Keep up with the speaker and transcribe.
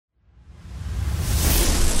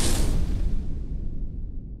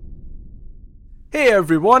Hey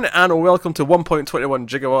everyone, and welcome to 1.21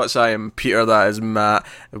 Gigawatts. I am Peter, that is Matt.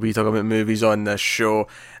 We talk about movies on this show,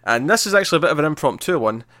 and this is actually a bit of an impromptu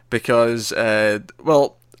one because, here's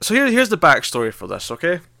the backstory for this,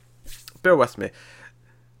 okay? Bear with me.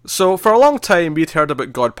 So, for a long time, we'd heard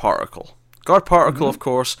about God Particle. God Particle, of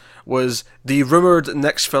course, was the rumoured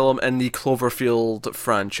next film in the Cloverfield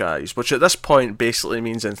franchise, which at this point basically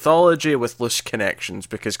means anthology with loose connections,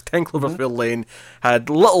 because 10 Cloverfield Lane had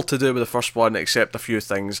little to do with the first one except a few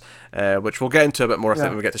things, which we'll get into a bit more, I think,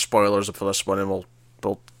 when we get to spoilers for this one, and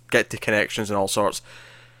we'll get to connections and all sorts.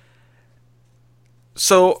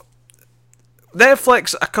 So,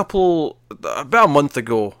 Netflix, about a month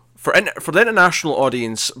ago, for the international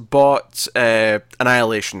audience, bought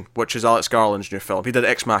Annihilation, which is Alex Garland's new film. He did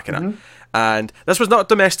Ex Machina. And this was not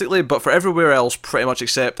domestically, but for everywhere else, pretty much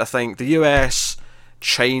except, I think, the US,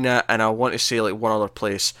 China, and I want to say like one other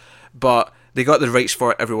place. But they got the rights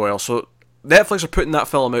for it everywhere else. So Netflix are putting that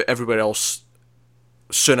film out everywhere else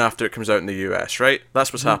soon after it comes out in the US, right?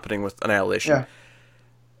 That's what's happening with Annihilation. Yeah.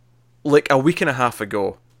 Like a week and a half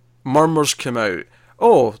ago, murmurs came out.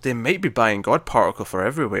 Oh, they might be buying God Particle for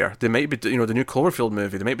everywhere. They might be, the new Cloverfield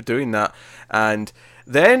movie, they might be doing that. And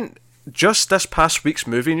then, just this past week's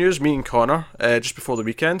movie news, me and Connor, just before the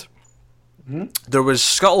weekend, there was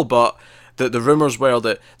scuttlebutt that the rumours were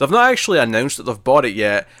that they've not actually announced that they've bought it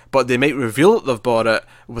yet, but they might reveal that they've bought it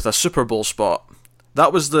with a Super Bowl spot.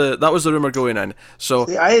 That was the rumour going in. So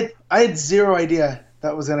See, I had zero idea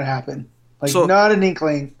that was going to happen. Not an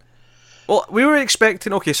inkling. Well, we were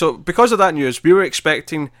expecting, so because of that news, we were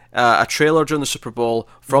expecting a trailer during the Super Bowl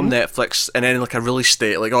from Netflix, and then like a release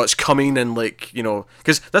date, like, oh, it's coming, and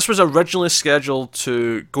because this was originally scheduled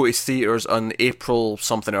to go to theaters on April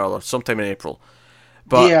something or other, sometime in April.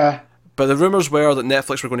 But the rumours were that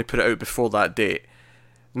Netflix were going to put it out before that date.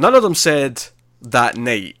 None of them said that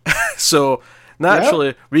night. So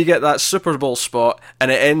naturally, we get that Super Bowl spot, and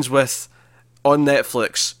it ends with, on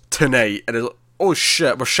Netflix tonight, and it's oh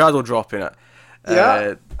shit, we're shadow dropping it.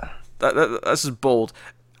 Yeah. This is bold.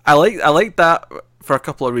 I like that for a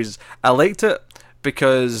couple of reasons. I liked it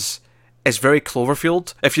because it's very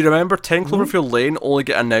Cloverfield. If you remember, 10 Cloverfield Lane only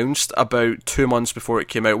got announced about 2 months before it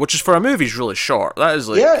came out, which is for a movie is really short. That is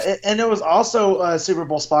like... Yeah, and it was also a Super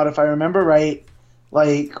Bowl spot, if I remember right.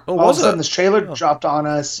 Like, all of a sudden this trailer dropped on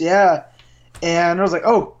us, yeah. And I was like,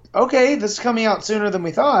 oh, okay, this is coming out sooner than we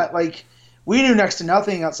thought. Like, we knew next to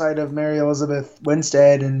nothing outside of Mary Elizabeth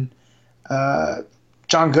Winstead and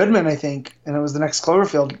John Goodman, I think, and it was the next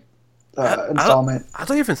Cloverfield installment. I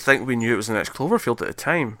don't even think we knew it was the next Cloverfield at the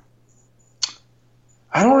time.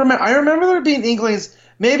 I don't remember. I remember there being inklings.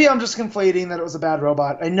 Maybe I'm just conflating that it was a Bad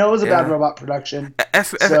Robot. I know it was a Bad Robot production.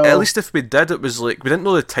 At least if we did, it was like, we didn't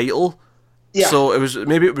know the title. Yeah. So it was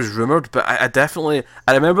rumoured, but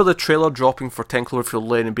I remember the trailer dropping for 10 Cloverfield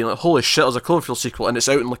Lane and being like, holy shit, there's a Cloverfield sequel and it's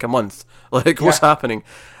out in like a month. Like, what's happening?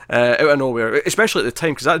 Out of nowhere, especially at the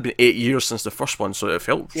time, because that had been 8 years since the first one, so it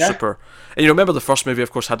felt super. And remember the first movie,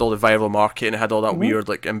 of course, had all the viral marketing, it had all that weird,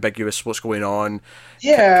 like, ambiguous what's going on.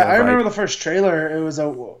 Yeah, I remember the first trailer. It was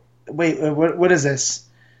what is this?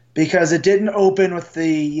 Because it didn't open with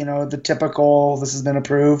the typical, this has been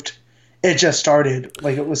approved. It just started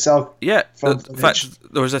like it was self. Yeah, in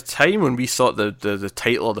fact, there was a time when we thought the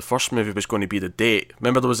title of the first movie was going to be the date.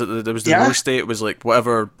 Remember, there was the release date. It was like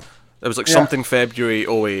whatever. It was like something February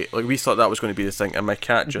 08. Like we thought that was going to be the thing, and my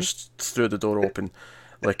cat just threw the door open,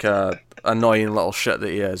 like a annoying little shit that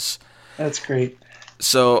he is. That's great.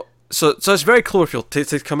 So it's very Cloverfield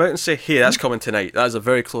to come out and say, hey, that's coming tonight. That is a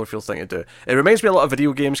very Cloverfield thing to do. It reminds me a lot of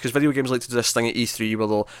video games, because video games like to do this thing at E3 where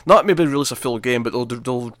they'll not maybe release a full game, but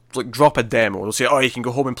they'll like drop a demo. They'll say, oh, you can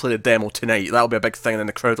go home and play the demo tonight. That'll be a big thing, and then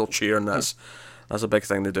the crowd will cheer, and that's a big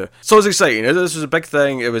thing to do. So it's exciting. This was a big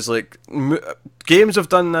thing. It was like games have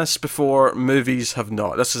done this before, movies have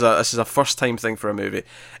not. This is a first time thing for a movie.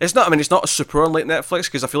 It's not a super unlike Netflix,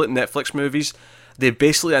 because I feel like Netflix movies, they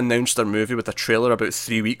basically announced their movie with a trailer about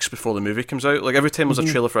 3 weeks before the movie comes out. Like every time there's a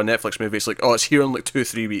trailer for a Netflix movie, it's like, oh, it's here in like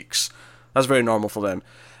 2-3 weeks. That's very normal for them.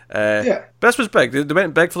 But this was big. They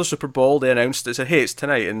went big for the Super Bowl. They announced it, said, hey, it's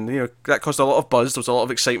tonight, and that caused a lot of buzz. There was a lot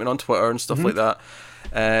of excitement on Twitter and stuff like that.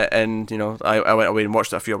 And I went away and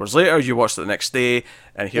watched it a few hours later. You watched it the next day,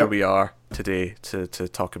 and here we are today to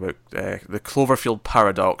talk about the Cloverfield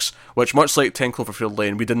Paradox, which, much like 10 Cloverfield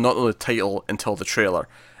Lane, we did not know the title until the trailer,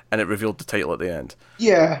 and it revealed the title at the end.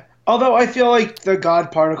 Yeah, although I feel like the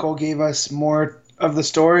God Particle gave us more of the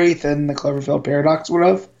story than the Cloverfield Paradox would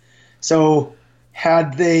have. So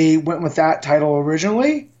had they went with that title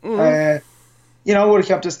originally, would have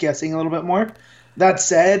kept us guessing a little bit more. That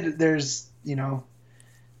said, there's, the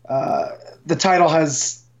title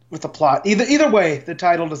has with the plot. Either way, the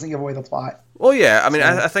title doesn't give away the plot. Well, yeah, I mean,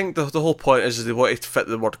 I think the whole point is they want to fit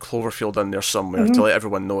the word Cloverfield in there somewhere to let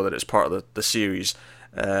everyone know that it's part of the series.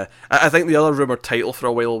 I think the other rumoured title for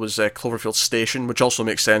a while was Cloverfield Station, which also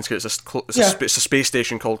makes sense because it's a space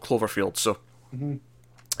station called Cloverfield, so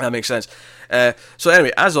that makes sense. So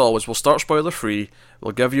anyway, as always, we'll start spoiler-free.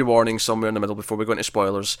 We'll give you warnings somewhere in the middle before we go into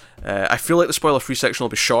spoilers. I feel like the spoiler-free section will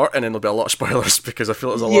be short, and then there'll be a lot of spoilers because I feel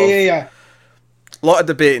there's a lot of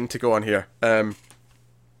debating to go on here.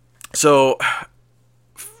 So,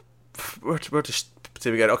 where to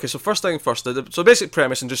begin? Okay, so first thing first. So basic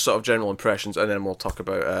premise and just sort of general impressions, and then we'll talk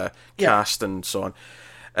about cast and so on.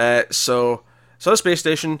 So the space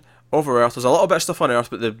station over Earth. There's a little bit of stuff on Earth,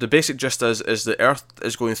 but the basic gist is that Earth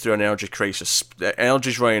is going through an energy crisis. The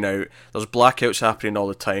energy's running out. There's blackouts happening all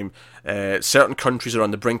the time. Certain countries are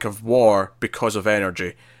on the brink of war because of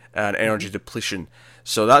energy and energy depletion.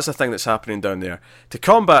 So that's the thing that's happening down there. To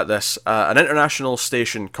combat this, an international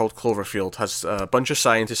station called Cloverfield has a bunch of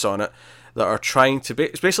scientists on it that are trying to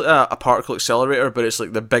it's basically a particle accelerator, but it's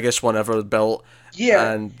like the biggest one ever built.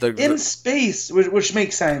 Yeah, and in space, which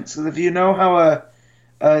makes sense. If you know how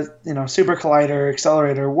a super collider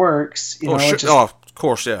accelerator works, of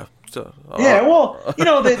course, yeah. So,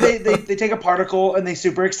 they take a particle and they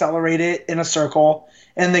super accelerate it in a circle,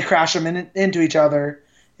 and they crash them into each other,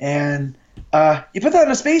 and you put that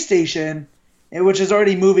in a space station, which is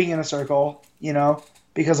already moving in a circle,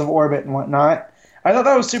 because of orbit and whatnot. I thought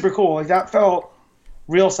that was super cool. Like, that felt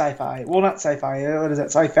real sci-fi. Well, not sci-fi. What is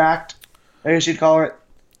that? Sci-fact? I guess you'd call it.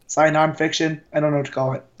 Sci-non-fiction? I don't know what to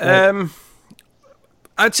call it.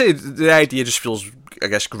 I'd say the idea just feels, I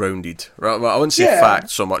guess, grounded. Right? Well, I wouldn't say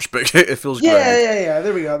fact so much, but it feels grounded. Yeah.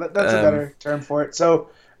 There we go. That's a better term for it.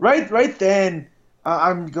 So, right then,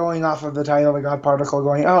 I'm going off of the title, The God Particle,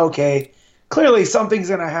 going, oh, okay. Clearly, something's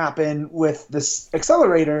going to happen with this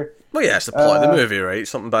accelerator. Well, yeah, it's the plot of the movie, right?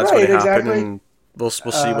 Something bad's going to happen, exactly. And we'll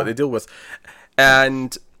see what they deal with.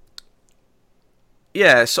 And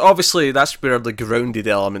yeah, so obviously that's where the grounded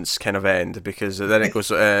elements kind of end, because then it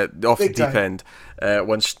goes off the deep end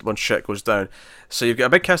once shit goes down. So you've got a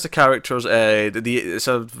big cast of characters. It's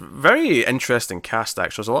a very interesting cast,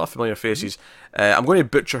 actually. There's a lot of familiar faces. I'm going to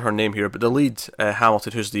butcher her name here, but the lead,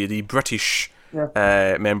 Hamilton, who's the British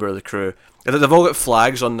member of the crew, they've all got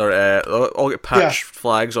flags on their all got patch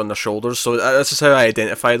flags on their shoulders, so this is how I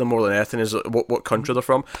identify them more than anything, is what country they're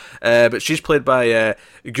from. But she's played by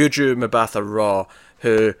Guju Mbatha-Raw,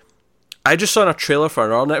 who I just saw in a trailer for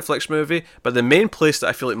another Netflix movie, but the main place that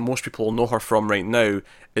I feel like most people will know her from right now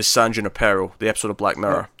is San Junipero, the episode of Black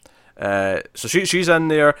Mirror. So she's in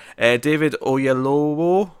there. David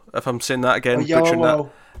Oyelowo, if I'm saying that again, butchering that.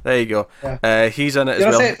 There you go. Yeah. He's in it as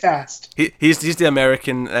well. Say it fast. He's the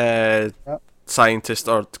American scientist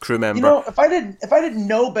or crew member. If I didn't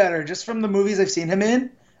know better just from the movies I've seen him in,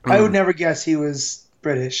 I would never guess he was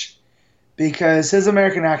British, because his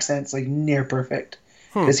American accent's like near perfect.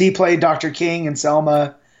 Because he played Dr. King in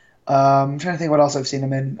Selma. I'm trying to think what else I've seen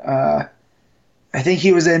him in. I think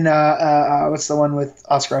he was in what's the one with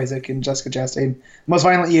Oscar Isaac and Jessica Chastain? Most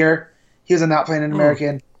Violent Year. He was in that playing an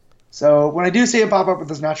American. So when I do see him pop up with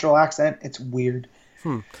his natural accent, it's weird.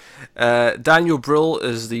 Daniel Brühl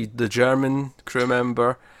is the German crew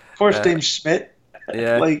member. Thorsten Schmidt.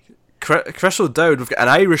 Yeah. Chris O'Dowd, we've got an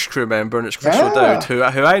Irish crew member, and it's Chris O'Dowd, who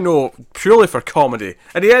I know purely for comedy.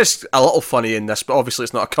 And he is a little funny in this, but obviously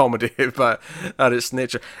it's not a comedy but at its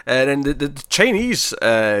nature. And then the Chinese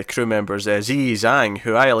crew member is Ziyi Zhang,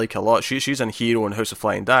 who I like a lot. She's in Hero and House of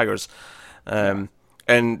Flying Daggers.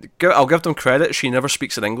 And I'll give them credit, she never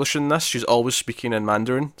speaks in English in this. She's always speaking in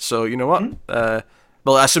Mandarin. So, you know what?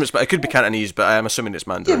 Well, I assume it could be Cantonese, but I'm assuming it's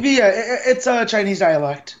Mandarin. Yeah, it's a Chinese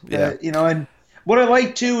dialect. Yeah. And what I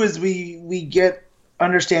like, too, is we get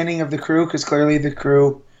understanding of the crew, because clearly the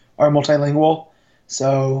crew are multilingual.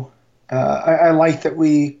 So I like that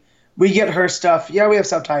we get her stuff. Yeah, we have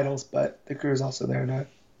subtitles, but the crew is also there now.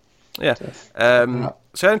 Yeah.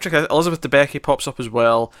 So Elizabeth Debicki pops up as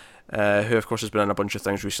well. Who of course has been in a bunch of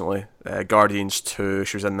things recently. Guardians 2,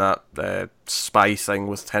 she was in that spy thing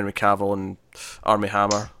with Henry Cavill and Armie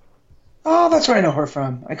Hammer. Oh, that's where I know her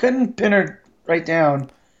from. I couldn't pin her right down.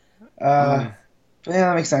 But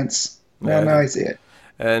yeah, that makes sense. Now I see it.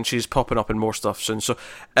 And she's popping up in more stuff soon. So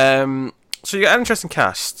you got an interesting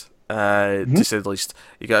cast, to say the least.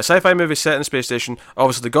 You got a sci-fi movie set in a space station.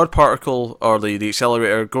 Obviously the God Particle, or the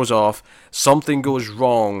accelerator, goes off. Something goes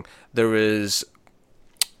wrong. There is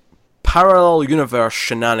parallel universe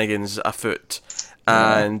shenanigans afoot,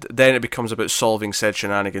 and then it becomes about solving said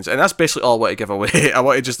shenanigans, and that's basically all I want to give away. I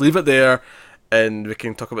want to just leave it there, and we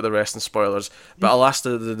can talk about the rest in spoilers. But I'll ask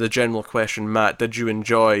the general question, Matt. Did you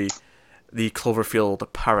enjoy the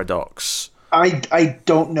Cloverfield paradox? I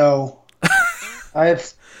don't know.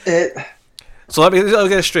 I've it. So I'll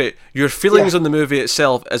get it straight. Your feelings on the movie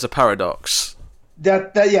itself is a paradox.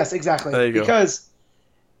 That yes, exactly. There you go. Because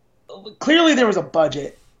clearly there was a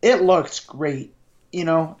budget. It looked great. You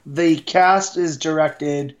know, the cast is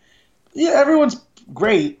directed. Yeah, everyone's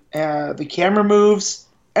great. The camera moves.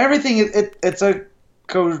 Everything. It's a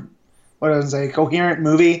coherent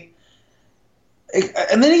movie.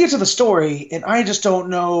 And then you get to the story, and I just don't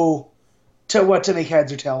know what to make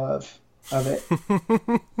heads or tail of it.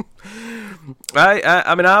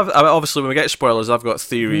 I mean, obviously when we get spoilers, I've got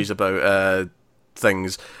theories about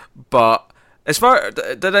things, but as far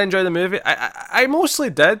did I enjoy the movie? I mostly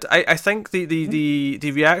did. I think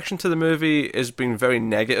the reaction to the movie has been very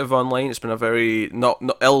negative online. It's been a very not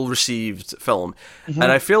ill received film, and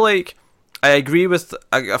I feel like I agree with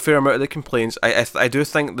a fair amount of the complaints. I do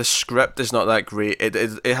think the script is not that great.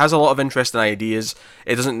 It has a lot of interesting ideas.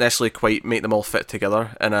 It doesn't necessarily quite make them all fit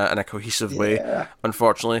together in a cohesive way,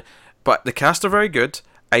 unfortunately. But the cast are very good.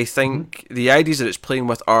 I think the ideas that it's playing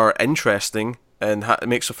with are interesting, and it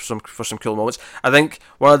makes for some cool moments. I think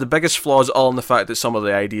one of the biggest flaws, all in the fact that some of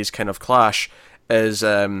the ideas kind of clash, is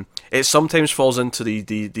it sometimes falls into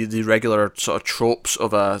the regular sort of tropes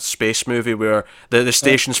of a space movie where the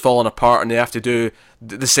station's falling apart and they have to do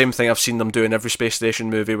the same thing I've seen them do in every space station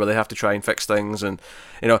movie where they have to try and fix things, and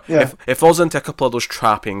it falls into a couple of those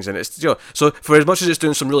trappings, and it's so for as much as it's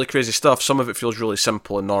doing some really crazy stuff, some of it feels really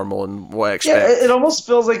simple and normal and what I expect. Yeah, it almost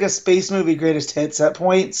feels like a space movie greatest hits at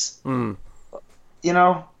points. You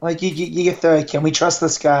know, like you get the can we trust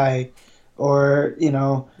this guy? Or,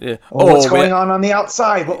 what's going on the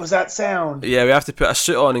outside? What was that sound? Yeah, we have to put a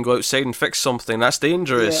suit on and go outside and fix something. That's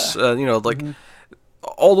dangerous.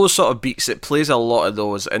 All those sort of beats, it plays a lot of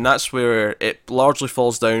those. And that's where it largely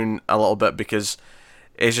falls down a little bit because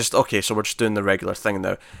it's just, okay, so we're just doing the regular thing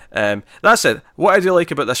now. That said, what I do like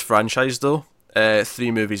about this franchise, though, 3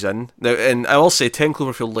 movies in. Now, and I will say 10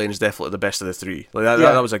 Cloverfield Lane is definitely the best of the 3.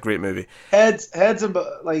 That was a great movie. Heads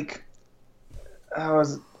about, like... I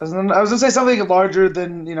was gonna say something larger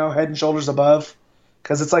than Head and Shoulders Above,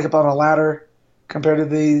 because it's like up on a ladder compared to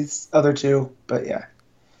these other 2. But yeah.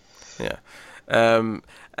 I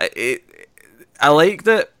like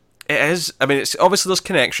that it is. I mean, it's obviously there's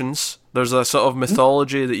connections. There's a sort of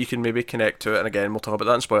mythology that you can maybe connect to it, and again, we'll talk about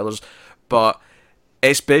that in spoilers. But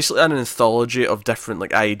it's basically an anthology of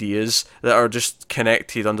different ideas that are just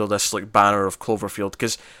connected under this banner of Cloverfield.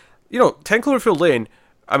 Because 10 Cloverfield Lane.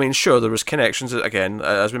 I mean, sure, there was connections again,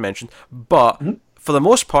 as we mentioned, but for the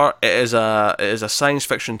most part, it is a science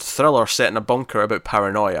fiction thriller set in a bunker about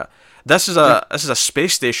paranoia. This is a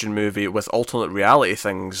space station movie with alternate reality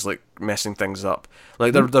things messing things up.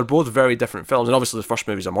 They're both very different films, and obviously the first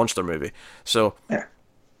movie is a monster movie. So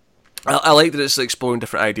I like that it's exploring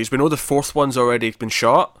different ideas. We know the 4th one's already been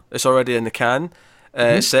shot; it's already in the can.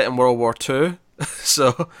 It's set in World War II.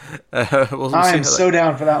 So I am so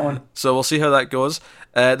down for that one. So we'll see how that goes.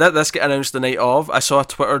 That's get announced the night of. I saw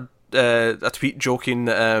a tweet joking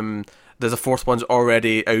that the 4th one's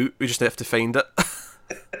already out. We just have to find it.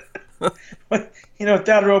 If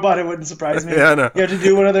that robot, it wouldn't surprise me. Yeah, I know. You have to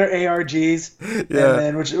do one of their ARGs, and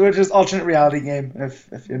then, which is alternate reality game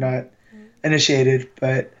if you're not initiated.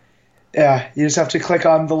 But yeah, you just have to click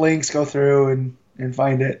on the links, go through, and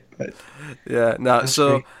find it. But so.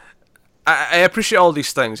 Great. I appreciate all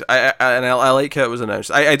these things, I like how it was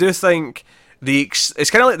announced. I do think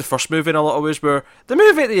it's kind of like the first movie in a lot of ways, where the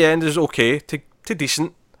movie at the end is okay to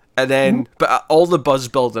decent, and then but all the buzz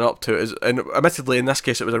building up to it is, and admittedly in this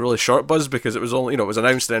case it was a really short buzz because it was only it was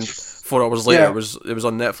announced, and 4 hours later it was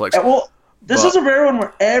on Netflix. This is a rare one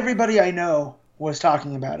where everybody I know was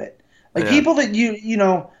talking about it. People that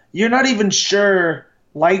you're not even sure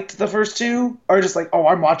liked the first 2 are just like, oh,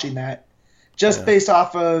 I'm watching that. Just based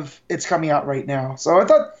off of it's coming out right now. So I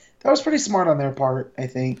thought that was pretty smart on their part, I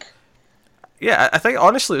think. Yeah, I think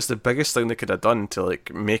honestly it's the biggest thing they could have done to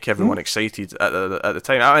make everyone excited at the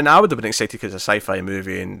time. I mean, I would have been excited because it's a sci-fi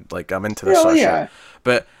movie and I'm into this sort of shit.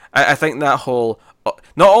 But I think that whole...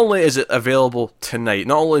 Not only is it available tonight,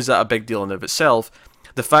 not only is that a big deal in and of itself,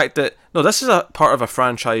 the fact that... No, this is a part of a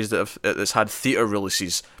franchise that's had theatre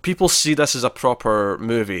releases. People see this as a proper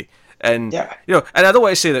movie. And and I don't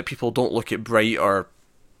want to say that people don't look at Bright or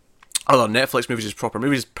other Netflix movies as proper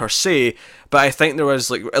movies per se, but I think there is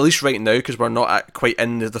at least right now, because we're not quite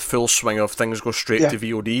in the full swing of things go straight to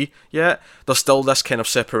VOD yet. There's still this kind of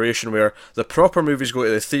separation where the proper movies go to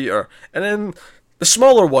the theatre, and then the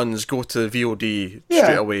smaller ones go to VOD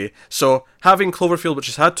straight away. So having Cloverfield, which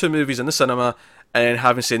has had 2 movies in the cinema, and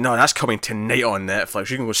having said, no, that's coming tonight on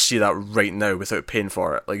Netflix. You can go see that right now without paying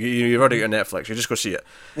for it. Like, you've already got Netflix, you just go see it.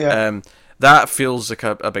 Yeah. That feels like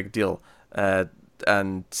a big deal.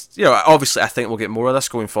 And, you know, obviously I think we'll get more of this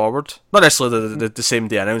going forward. Not necessarily the same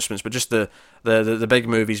day announcements, but just the big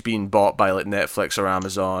movies being bought by, like, Netflix or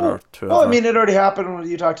Amazon or whoever. Well, I mean, it already happened when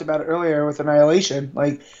you talked about it earlier with Annihilation.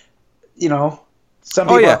 Like, you know, some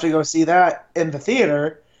people have to go see that in the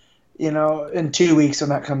theater, you know, in 2 weeks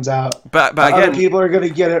when that comes out. But again, other people are going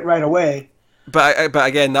to get it right away. But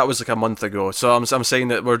again, that was like a month ago. So I'm saying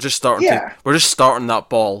that we're just starting that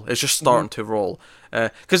ball. It's just starting to roll.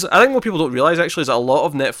 Because I think what people don't realize actually is that a lot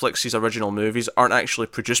of Netflix's original movies aren't actually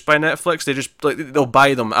produced by Netflix. They just they'll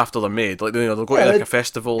buy them after they're made. Like, you know, they'll go to like a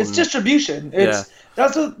festival. It's distribution.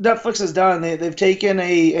 That's what Netflix has done. They've taken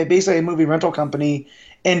basically a movie rental company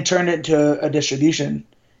and turned it into a distribution.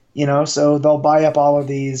 You know, so they'll buy up all of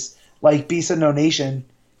these, like Beast of No Nation.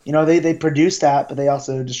 You know, they produced that, but they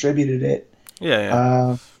also distributed it.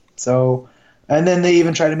 So, and then they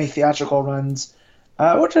even try to make theatrical runs,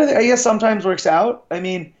 which I guess sometimes works out. I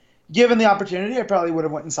mean, given the opportunity, I probably would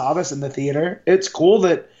have went and saw this in the theater. It's cool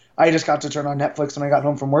that I just got to turn on Netflix when I got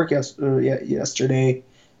home from work yesterday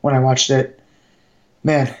when I watched it.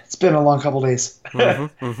 Man, it's been a long couple days.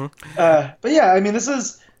 But yeah, I mean, this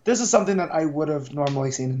is something that I would have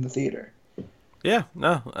normally seen in the theater. Yeah,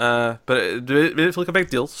 no, but it made it feel like a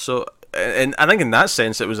big deal. So, and I think in that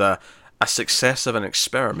sense, it was a success of an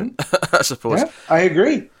experiment, I suppose. Yeah, I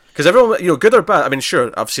agree. Because everyone, you know, good or bad, I mean,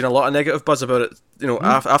 sure, I've seen a lot of negative buzz about it. You know,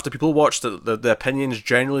 after people watched it, the opinions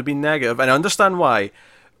generally been negative, and I understand why,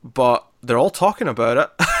 but they're all talking about it.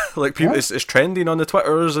 Like, people, it's trending on the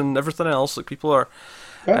Twitters and everything else. Like, people are,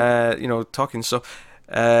 you know, talking. So,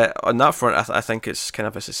 on that front, I think it's kind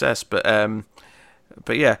of a success. But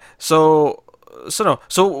yeah, so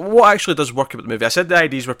what actually does work about the movie? I said the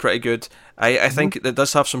ideas were pretty good. I think it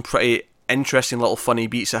does have some pretty interesting little funny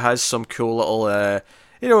beats. It has some cool little,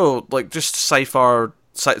 you know, like just sci-fi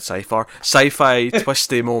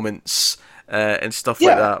twisty moments and stuff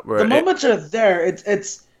like that. Where the moments are there.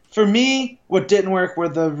 It's for me, what didn't work were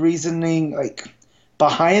the reasoning like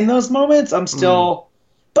behind those moments. I'm still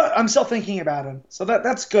thinking about them. So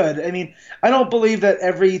that's good. I mean, I don't believe that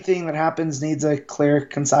everything that happens needs a clear,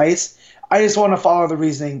 concise. I just want to follow the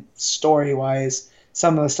reasoning story-wise.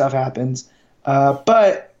 Some of the stuff happens.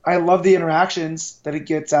 But I love the interactions that it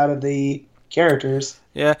gets out of the characters.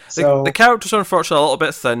 Yeah, so the characters are unfortunately a little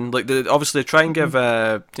bit thin. Like, obviously they try and give,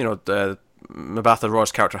 you know, the Mbatha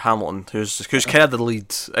Raw's character Hamilton, who's kind of the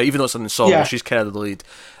lead, even though it's an ensemble, she's kind of the lead.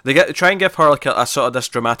 They try and give her like a sort of this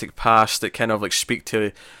dramatic past that kind of like speak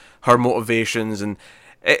to her motivations, and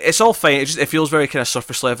it's all fine. It feels very kind of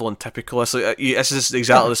surface level and typical. It's like, this is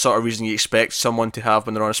exactly the sort of reason you expect someone to have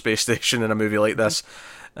when they're on a space station in a movie like this.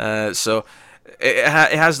 So it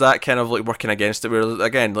has that kind of like working against it, where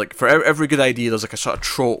again, like for every good idea there's like a sort of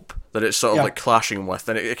trope that it's sort of like clashing with,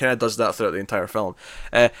 and it kind of does that throughout the entire film.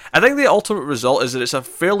 I think the ultimate result is that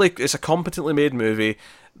it's a competently made movie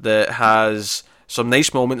that has some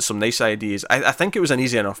nice moments, some nice ideas. I think it was an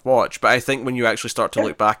easy enough watch, but I think when you actually start to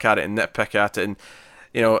look back at it and nitpick at it, and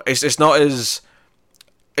you know, it's not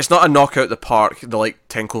a knockout the park the like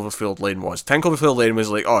 10 Cloverfield Lane was. 10 Cloverfield Lane was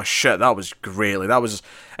like, oh shit, that was great. Like, that was,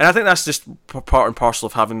 and I think that's just part and parcel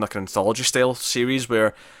of having like an anthology style series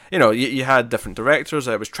where, you know, you had different directors.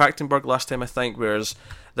 It was Trachtenberg last time, I think, whereas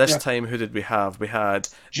this time, who did we have? We had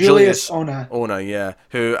Julius Ona. Yeah,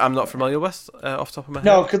 who I'm not familiar with off the top of my head.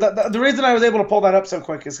 No, because the reason I was able to pull that up so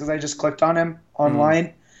quick is because I just clicked on him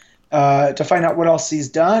online to find out what else he's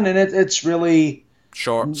done, and it's really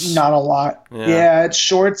shorts, not a lot. Yeah, it's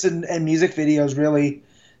shorts and music videos, really.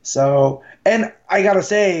 So, and I gotta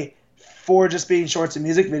say, for just being shorts and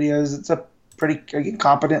music videos, it's a pretty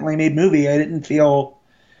competently made movie. I didn't feel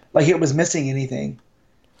like it was missing anything.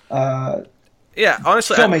 Yeah,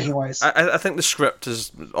 honestly, filmmaking wise, I think the script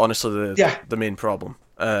is honestly the main problem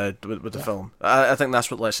with the film. I think that's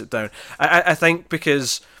what lets it down. I think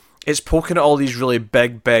because it's poking at all these really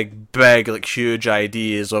big, like huge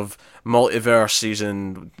ideas of multiverses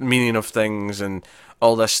and meaning of things and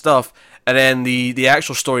all this stuff, and then the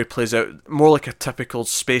actual story plays out more like a typical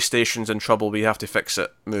space station's in trouble, we have to fix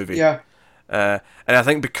it movie. Yeah. And I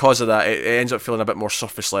think because of that, it ends up feeling a bit more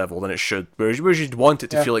surface level than it should. Whereas you'd want it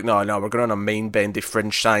to feel like, no, we're going on a mind-bendy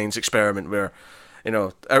fringe science experiment where, you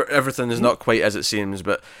know, everything is not quite as it seems.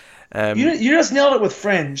 But you just nailed it with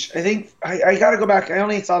Fringe. I think I got to go back. I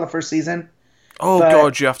only saw the first season. Oh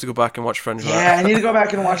God, you have to go back and watch Fringe. Yeah, I need to go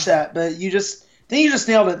back and watch that. But you just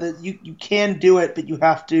nailed it. That you can do it, but you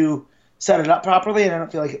have to set it up properly, and I don't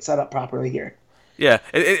feel like it's set up properly here. Yeah,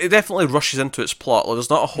 it definitely rushes into its plot. Like, there's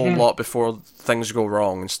not a whole lot before things go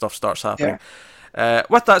wrong and stuff starts happening. Yeah.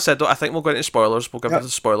 With that said, though, I think we'll go into spoilers. We'll give it the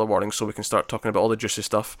spoiler warning so we can start talking about all the juicy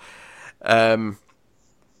stuff.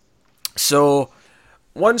 So,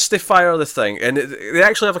 once they fire the thing, and they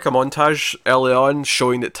actually have like a montage early on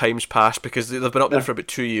showing that time's passed because they've been up there for about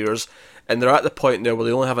 2 years, and they're at the point now where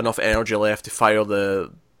they only have enough energy left to fire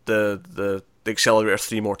the accelerator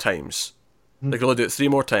 3 more times. They can only do it 3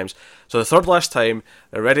 more times. So the third last time,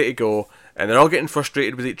 they're ready to go, and they're all getting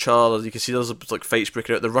frustrated with each other. You can see there's like fights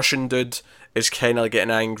breaking out. The Russian dude is kind of like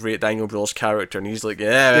getting angry at Daniel Bruhl's character, and he's like,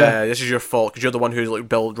 yeah, this is your fault because you're the one who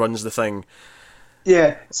like runs the thing.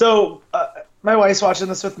 Yeah. So my wife's watching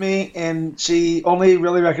this with me, and she only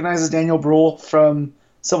really recognizes Daniel Bruhl from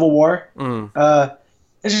Civil War. And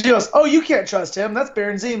she goes, "Oh, you can't trust him. That's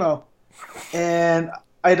Baron Zemo." And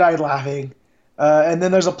I died laughing. And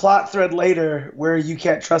then there's a plot thread later where you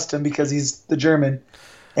can't trust him because he's the German.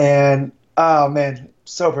 And, oh, man,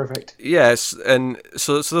 so perfect. Yes, and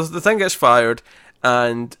so the thing gets fired,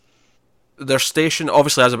 and their station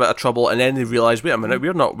obviously has a bit of trouble, and then they realise, wait a minute,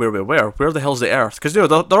 we're not where we were. Where the hell's the Earth? Because, they're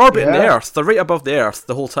orbiting the Earth. They're right above the Earth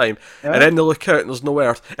the whole time. Yeah. And then they look out and there's no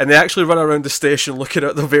Earth. And they actually run around the station looking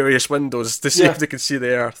at the various windows to see if they can see the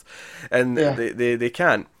Earth. And they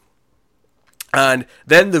can't. And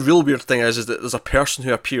then the real weird thing is that there's a person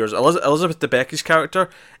who appears. Elizabeth Debicki's character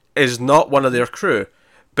is not one of their crew,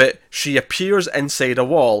 but she appears inside a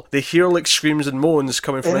wall. They hear like screams and moans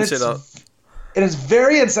coming from inside a... It is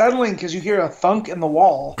very unsettling because you hear a thunk in the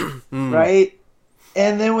wall, right?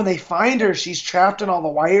 And then when they find her, she's trapped in all the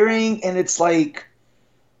wiring, and it's like...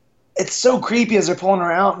 It's so creepy as they're pulling her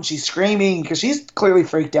out, and she's screaming because she's clearly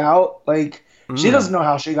freaked out. Like, she doesn't know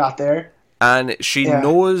how she got there. And she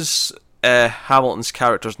knows... Hamilton's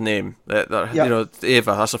character's name, you know,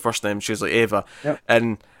 Ava. That's the first name. She's like Ava,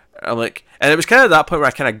 and I'm like, and it was kind of that point where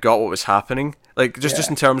I kind of got what was happening, like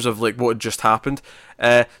just in terms of like what had just happened.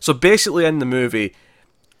 So basically, in the movie,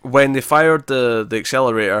 when they fired the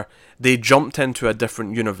accelerator, they jumped into a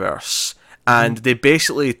different universe. And they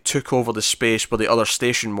basically took over the space where the other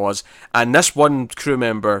station was, and this one crew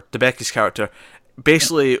member, Debicki's character,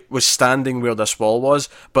 basically was standing where this wall was,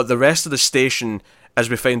 but the rest of the station, as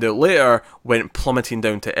we find out later, went plummeting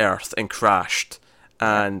down to Earth and crashed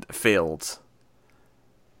and failed.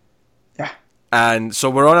 Yeah. And so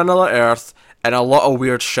we're on another Earth, and a lot of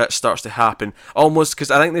weird shit starts to happen. Almost, because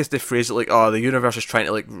I think they phrase it like, oh, the universe is trying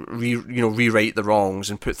to like rewrite the wrongs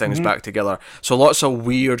and put things back together. So lots of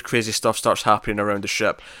weird, crazy stuff starts happening around the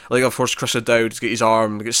ship. Like, of course, Chris O'Dowd gets his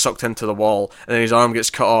arm gets sucked into the wall, and then his arm gets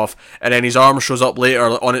cut off, and then his arm shows up later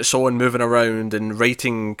on its own, moving around and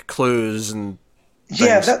writing clues and...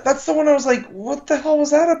 Yeah, that's the one I was like, what the hell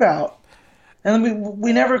was that about? And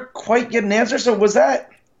we never quite get an answer. So was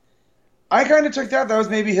that... I kind of took that was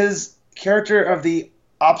maybe his character of the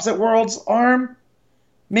opposite world's arm,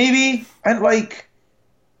 maybe. And like,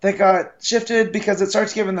 that got shifted because it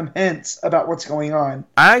starts giving them hints about what's going on.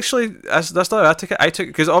 That's not how I took it. I took it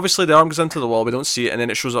because obviously the arm goes into the wall, we don't see it, and then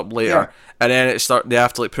it shows up later, and then they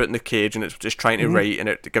have to like put it in the cage, and it's just trying to write, and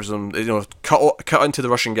it gives them, you know, cut into the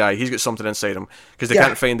Russian guy. He's got something inside him because they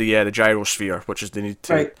can't find the gyrosphere, which is they need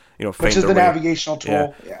to you know, find, which is the navigational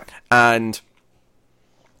tool. Yeah. And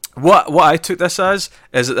what I took this as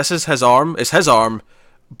is that this is his arm. It's his arm,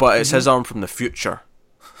 but it's his arm from the future.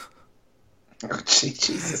 Oh,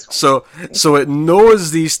 Jesus. So it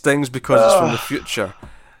knows these things because it's from the future.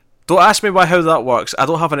 Don't ask me how that works. I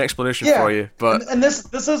don't have an explanation for you. But and this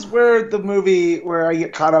is where the movie where I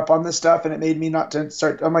get caught up on this stuff, and it made me not to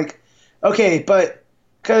start. I'm like, okay, but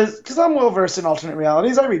because I'm well versed in alternate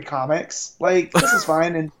realities, I read comics. Like, this is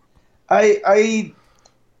fine, and I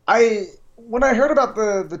when I heard about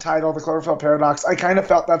the title, the Cloverfield Paradox, I kind of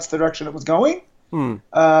felt that's the direction it was going.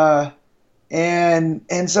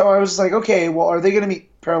 And so I was like, okay, well, are they going to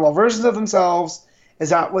meet parallel versions of themselves? Is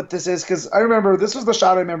that what this is? Because I remember, this was the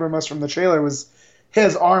shot I remember most from the trailer, was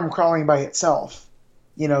his arm crawling by itself,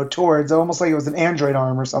 you know, towards, almost like it was an android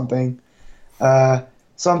arm or something. So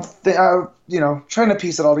I'm, you know, trying to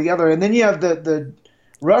piece it all together. And then you have the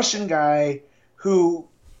Russian guy who,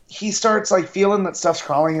 he starts like feeling that stuff's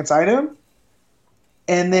crawling inside him.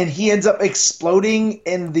 And then he ends up exploding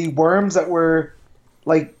in the worms that were,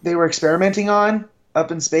 like, they were experimenting on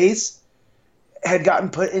up in space, had gotten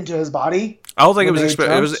put into his body. I don't think it was.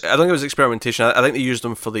 I think it was experimentation. I think they used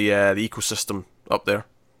them for the ecosystem up there.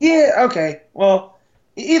 Yeah. Okay. Well,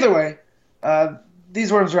 either way,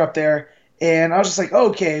 these worms were up there, and I was just like,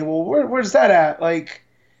 okay, well, where's that at? Like,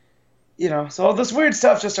 you know, so all this weird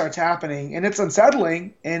stuff just starts happening, and it's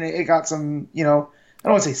unsettling, and it got some, you know, I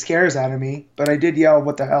don't want to say scares out of me, but I did yell,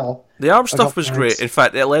 "What the hell?" The arm stuff was great. In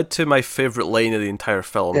fact, it led to my favourite line of the entire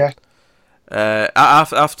film. Yeah.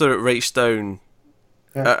 After it writes down.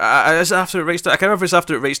 Yeah. Is it after it writes down? I can't remember if it's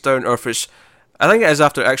after it writes down or if it's. I think it is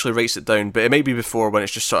after it actually writes it down, but it might be before when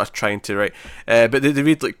it's just sort of trying to write. But they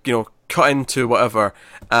read, like, you know, cut into whatever,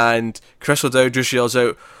 and Chris O'Dowd just yells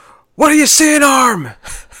out, "What are you saying, arm?"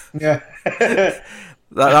 Yeah.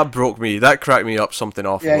 that broke me. That cracked me up something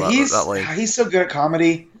awful. Yeah, that line. He's so good at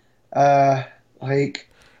comedy.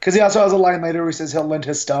 Because he also has a line later where he says he'll lend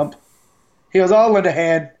his stump. He goes, "I'll lend a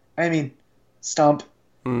hand." I mean, stump.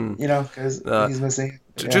 You know, because he's missing.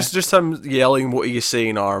 Yeah. Just him yelling, "What are you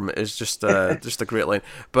saying, arm?" is just just a great line.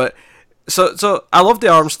 But so I love the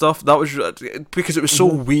arm stuff. That was because it was so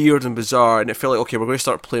weird and bizarre, and it felt like, okay, we're going to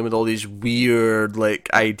start playing with all these weird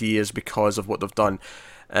like ideas because of what they've done,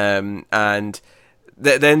 and then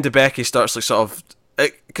DeBecky starts like sort of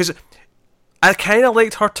because. I kind of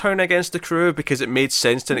liked her turn against the crew because it made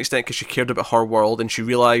sense to an extent because she cared about her world and she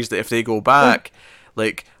realised that if they go back,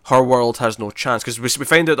 like, her world has no chance. Because we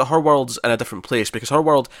find out that her world's in a different place because her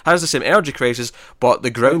world has the same energy crisis, but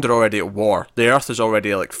the ground are already at war. The Earth is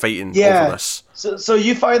already, like, fighting over this. So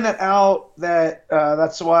you find that out that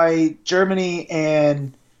that's why Germany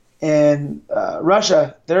and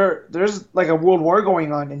Russia, there's, like, a world war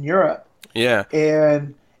going on in Europe. Yeah.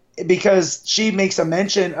 And because she makes a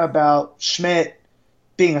mention about Schmidt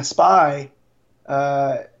being a spy,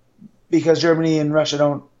 because Germany and Russia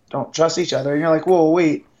don't trust each other, and you're like, whoa,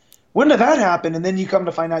 wait, when did that happen? And then you come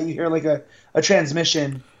to find out, you hear like a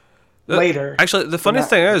transmission later. Actually, the funny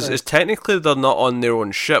thing is technically they're not on their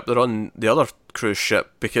own ship; they're on the other cruise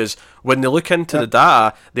ship because when they look into the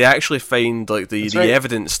data, they actually find like the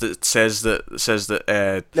evidence that says that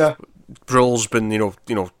Brühl's been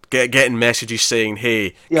getting messages saying,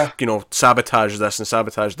 "Hey, sabotage this and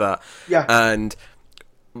sabotage that." Yeah. And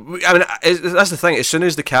I mean, that's the thing. As soon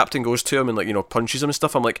as the captain goes to him and punches him and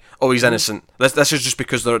stuff, I'm like, "Oh, he's innocent." This is just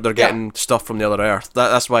because they're getting stuff from the other Earth.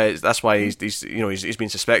 That's why he's being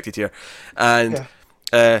suspected here, and.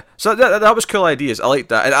 So that was cool ideas. I liked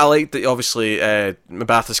that, and I liked that. Obviously,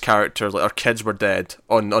 Mbatha's character, like, her kids were dead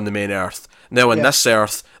on the main Earth. Now on this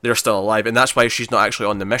Earth, they're still alive, and that's why she's not actually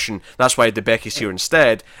on the mission. That's why DeBecky's here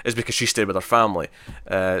instead, is because she stayed with her family.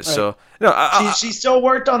 So she still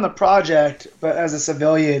worked on the project, but as a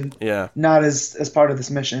civilian, not as part of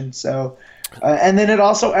this mission. So, and then it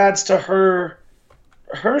also adds to her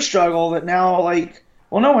struggle that now, like,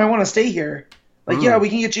 well, no, I want to stay here. Like, we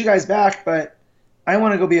can get you guys back, but I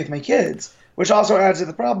want to go be with my kids, which also adds to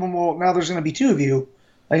the problem. Well, now there's going to be two of you.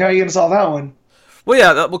 Like, how are you going to solve that one? Well,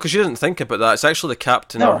 yeah, because she doesn't think about that. It's actually the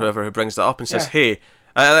captain or whoever who brings that up and says, "Hey,"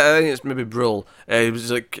 I think it's maybe Brühl. He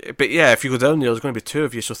was like, "But yeah, if you go down there, there's going to be two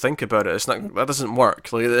of you, so think about it. It's not that doesn't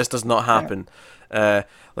work. Like, this does not happen.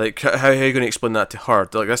 Like, how are you going to explain that to her?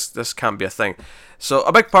 Like, this can't be a thing." So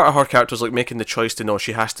a big part of her character is like making the choice to know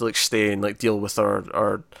she has to like stay and like deal with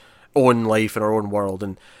her own life and her own world,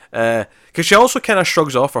 and because she also kind of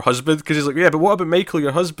shrugs off her husband because he's like, "Yeah, but what about Michael,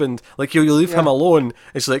 your husband? Like, you leave him alone."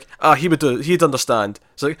 It's like, he'd understand.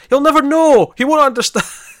 It's like, he'll never know. He won't understand.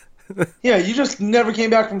 Yeah, you just never came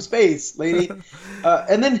back from space, lady.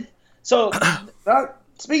 And then, so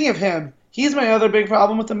speaking of him, he's my other big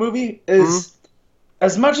problem with the movie. Is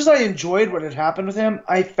as much as I enjoyed what had happened with him,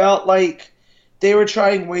 I felt like they were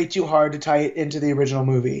trying way too hard to tie it into the original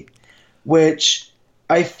movie, which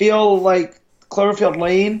I feel like Cloverfield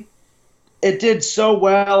Lane, it did so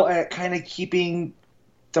well at kind of keeping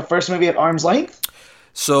the first movie at arm's length.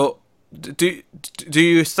 So, do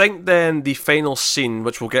you think then the final scene,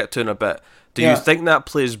 which we'll get to in a bit, do you think that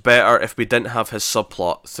plays better if we didn't have his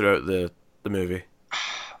subplot throughout the movie?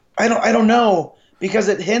 I don't know, because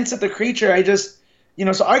it hints at the creature. I just,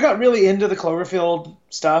 so I got really into the Cloverfield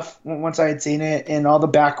stuff once I had seen it and all the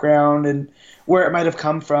background and where it might have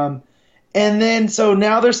come from. And then, so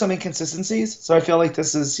now there's some inconsistencies. So I feel like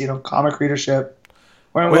this is, comic readership.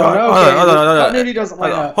 Where I'm going, continuity doesn't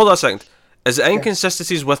line up. Hold on a second. Is it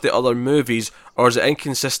inconsistencies with the other movies, or is it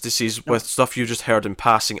inconsistencies with stuff you just heard in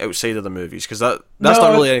passing outside of the movies? Because that's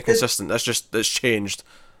not really inconsistent. It's changed.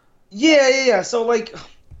 Yeah. So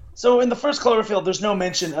in the first Cloverfield, there's no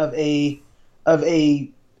mention of a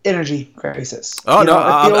energy crisis. Oh no,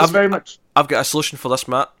 I've got a solution for this,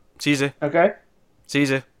 Matt. It's easy. Okay. It's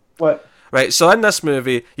easy. What? Right, so in this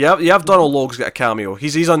movie, you have Donald Logue's got a cameo.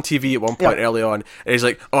 He's on TV at one point early on, and he's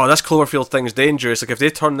like, "Oh, this Cloverfield thing's dangerous. Like, if they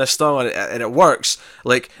turn this on and it works,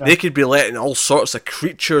 like, they could be letting all sorts of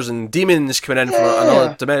creatures and demons coming in from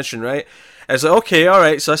another dimension, right?" And it's like, okay,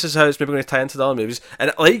 alright, so this is how it's maybe going to tie into the other movies.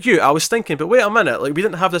 And like you, I was thinking, but wait a minute, like we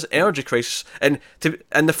didn't have this energy crisis. And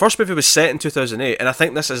the first movie was set in 2008, and I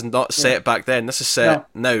think this is not set back then. This is set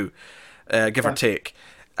now, give or take.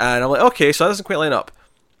 And I'm like, okay, so that doesn't quite line up.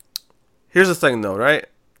 Here's the thing, though, right?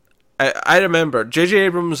 I remember J.J.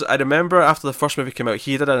 Abrams. I remember after the first movie came out,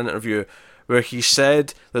 he did an interview where he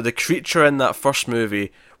said that the creature in that first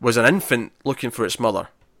movie was an infant looking for its mother.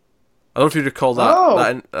 I don't know if you recall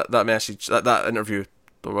that message, that interview,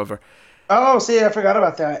 or whatever. Oh, see, I forgot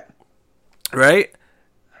about that. Right.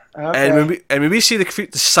 Okay. And when we see the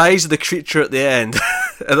size of the creature at the end,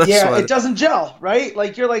 it doesn't gel, right?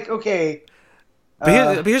 Like you're like, okay.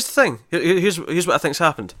 But here's the thing. Here's what I think's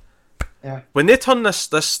happened. Yeah. When they turn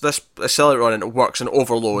this accelerator on and it works and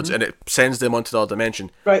overloads and it sends them onto the other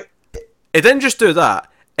dimension. Right. It didn't just do that.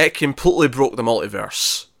 It completely broke the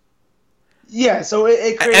multiverse. Yeah, so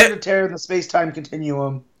it created a tear in the space-time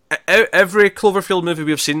continuum. Every Cloverfield movie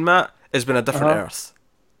we've seen, Matt, has been a different Earth.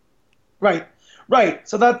 Right.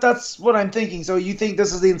 So that's what I'm thinking. So you think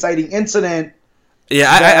this is the inciting incident?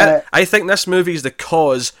 Yeah, I think this movie is the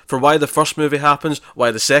cause for why the first movie happens,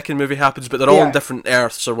 why the second movie happens, but they're all on different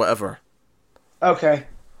Earths or whatever. Okay,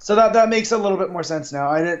 so that makes a little bit more sense now.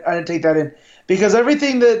 I didn't take that in because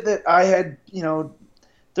everything that I had,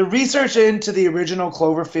 the research into the original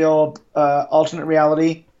Cloverfield alternate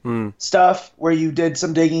reality stuff, where you did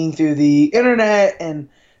some digging through the internet and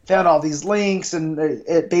found all these links, and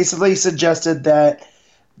it basically suggested that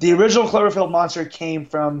the original Cloverfield monster came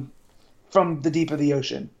from the deep of the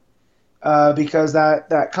ocean, because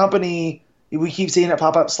that company, we keep seeing it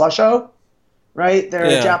pop up, Slusho, right? They're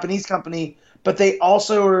a Japanese company, but they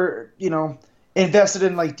also are, invested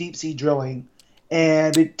in like deep sea drilling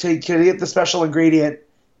and to get the special ingredient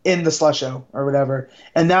in the Slusho or whatever,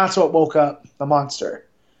 and that's what woke up the monster.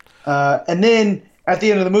 And then at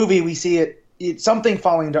the end of the movie, we see it's something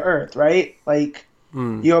falling to Earth, right? Like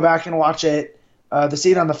you go back and watch it, the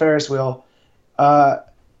scene on the Ferris wheel. So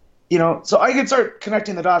I could start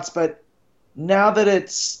connecting the dots, but now that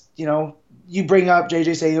it's, you bring up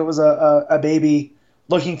JJ saying it was a baby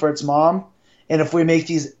looking for its mom, and if we make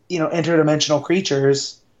these, interdimensional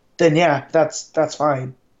creatures, then that's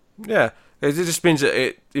fine. Yeah, it just means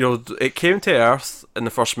that it came to Earth in the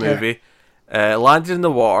first movie, landed in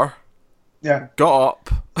the water, got up,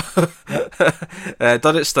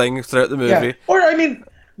 did its thing throughout the movie. Yeah. Or I mean,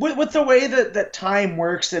 with the way that time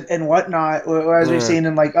works and whatnot, as we've seen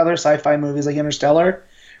in like other sci-fi movies like Interstellar,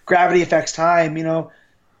 gravity affects time.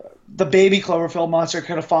 The baby Cloverfield monster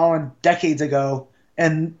could have fallen decades ago,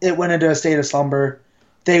 and it went into a state of slumber.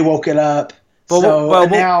 They woke it up.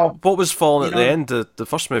 What was falling at the end of the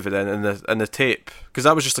first movie then in the tape? Because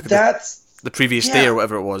that was just like the previous day or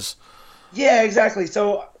whatever it was. Yeah, exactly.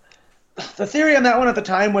 So the theory on that one at the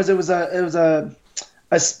time was it was a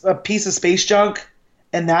piece of space junk.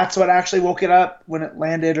 And that's what actually woke it up when it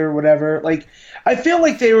landed or whatever. Like, I feel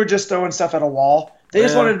like they were just throwing stuff at a wall. They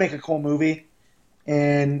just wanted to make a cool movie,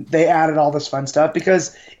 and they added all this fun stuff.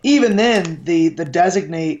 Because even then, the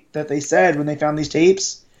designate that they said when they found these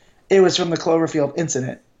tapes, it was from the Cloverfield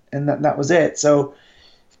incident, and that was it. So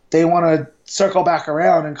they want to circle back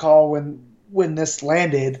around and call when this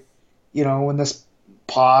landed, when this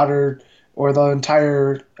pod or the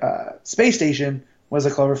entire space station was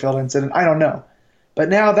a Cloverfield incident. I don't know. But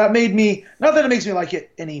now that made me, not that it makes me like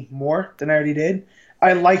it any more than I already did.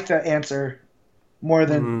 I like the answer more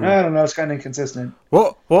than, I don't know, it's kind of inconsistent.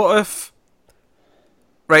 What if,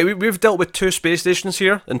 right, we've dealt with two space stations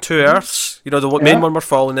here and two Earths. The main one we're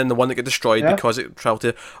following and the one that got destroyed because it traveled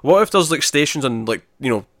to. What if there's like stations on like,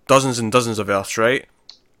 dozens and dozens of Earths, right?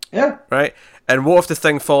 Yeah. Right? And what if the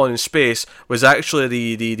thing falling in space was actually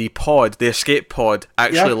the pod, the escape pod,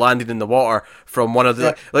 actually landed in the water from one of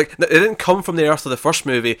the like it didn't come from the Earth of the first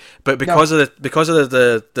movie, but because of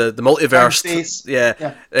the multiverse,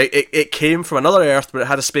 it came from another Earth, but it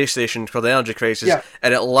had a space station for the energy crisis,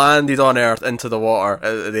 and it landed on Earth into the water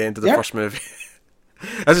at the end of the first movie.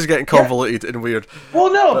 This is getting convoluted and weird.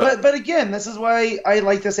 Well, no, but again, this is why I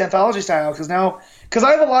like this anthology style, because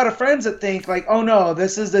I have a lot of friends that think like, oh no,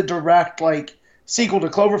 this is the direct like sequel to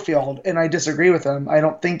Cloverfield, and I disagree with them. I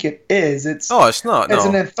don't think it is. It's not. It's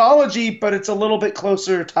an anthology, but it's a little bit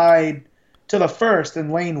closer tied to the first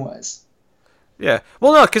than Lane was. Yeah.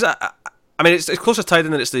 Well, no, because I mean, it's closer tied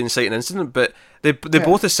in that it's the inciting incident, but they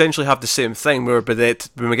both essentially have the same thing. Where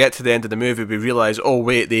when we get to the end of the movie, we realize, oh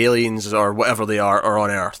wait, the aliens or whatever they are on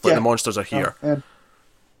Earth. Like the monsters are here.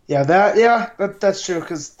 That's true.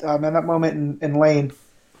 Because man, that moment in Lane,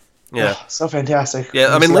 Yeah, so fantastic.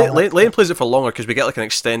 Yeah, I mean, Lane plays it for longer because we get like an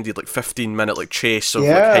extended 15-minute chase of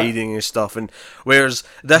hiding and stuff, and whereas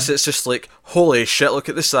this it's just holy shit, look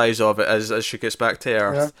at the size of it as she gets back to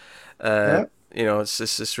Earth.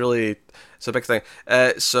 It's really it's a big thing.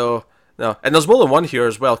 No, and there's more than one here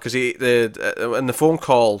as well, because in the phone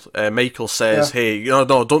call, Michael says, "Hey, no,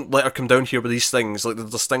 don't let her come down here with these things.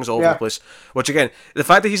 There's things all over the place." Which again, the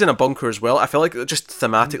fact that he's in a bunker as well, I feel like just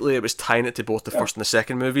thematically it was tying it to both the first and the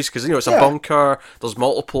second movies, because it's a bunker, there's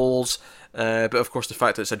multiples, but of course the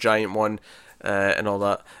fact that it's a giant one and all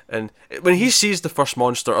that. And when he sees the first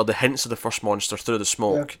monster or the hints of the first monster through the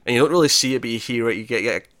smoke, and you don't really see it, but you hear it, you get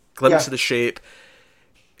a glimpse of the shape.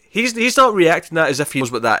 He's not reacting to that as if he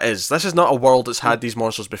knows what that is. This is not a world that's had these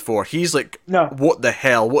monsters before. He's no. What the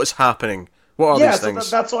hell? What is happening? What are these things?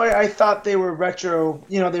 So that's why I thought they were retro.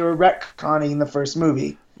 They were retconning the first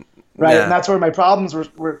movie, right? Yeah. And that's where my problems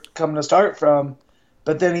were coming to start from.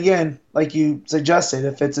 But then again, like you suggested,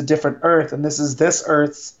 if it's a different Earth and this is this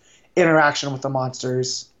Earth's interaction with the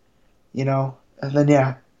monsters, and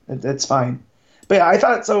then it's fine. But I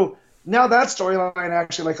thought so. Now that storyline I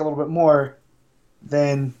actually like a little bit more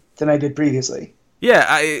than I did previously.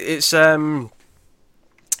 Yeah, it's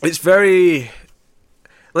very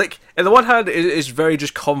on the one hand it's very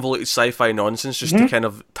just convoluted sci-fi nonsense just to kind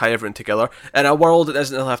of tie everything together. In a world that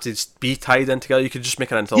doesn't have to be tied in together, you could just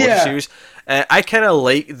make an anthology series. I kind of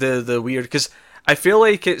like the weird, because I feel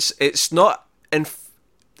like it's not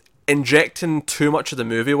injecting too much of the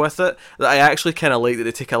movie with it, that I actually kind of like that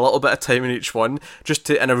they take a little bit of time in each one just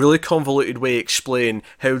to, in a really convoluted way, explain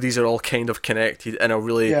how these are all kind of connected in a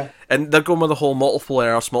really and they're going with the whole multiple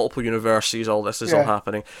Earths, multiple universes, all this is all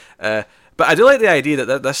happening. But I do like the idea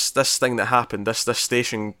that this thing that happened, this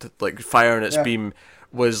station firing its beam,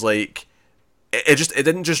 was it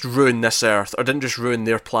didn't just ruin this Earth, or didn't just ruin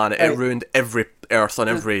their planet, it ruined every Earth on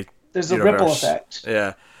every there's universe. A ripple effect.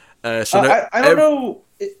 So now, I don't know.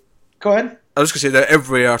 Go ahead. I was going to say that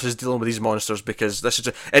every Earth is dealing with these monsters, because this is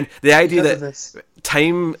and the idea that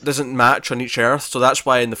time doesn't match on each Earth, so that's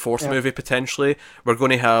why in the fourth movie potentially we're going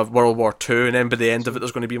to have World War II, and then by the end of it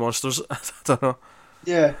there's going to be monsters. I don't know.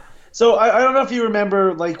 Yeah. So I don't know if you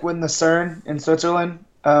remember when the CERN in Switzerland,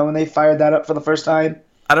 when they fired that up for the first time.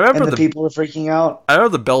 I remember and the people were freaking out. I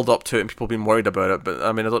remember the build up to it and people being worried about it, but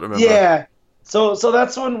I mean I don't remember. Yeah. So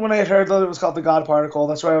that's when I had heard that it was called the God Particle.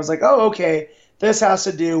 That's why I was like, oh, okay. This has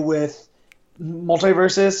to do with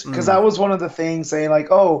multiverses, because that was one of the things saying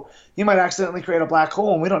you might accidentally create a black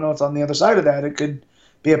hole and we don't know what's on the other side of that. It could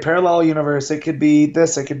be a parallel universe. It could be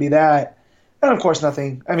this. It could be that. And of course,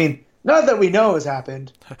 nothing. I mean, none that we know has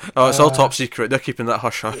happened. Oh, it's all top secret. They're keeping that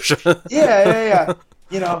hush hush. Yeah.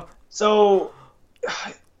 So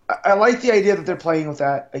I like the idea that they're playing with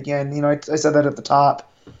that again. I said that at the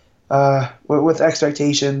top with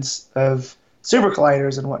expectations of super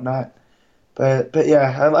colliders and whatnot. But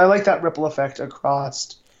yeah, I like that ripple effect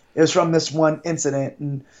across. It was from this one incident,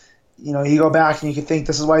 and you go back and you can think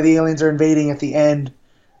this is why the aliens are invading at the end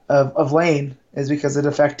of Lane, is because it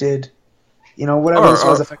affected, whatever this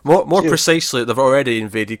was affected. More precisely, they've already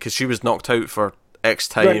invaded because she was knocked out for X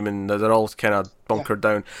time, and they're all kind of bunkered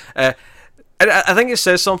down. And I think it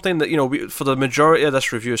says something that for the majority of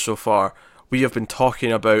this review so far, we have been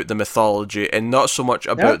talking about the mythology and not so much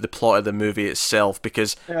about the plot of the movie itself,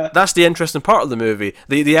 because that's the interesting part of the movie.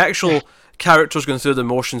 The actual characters going through the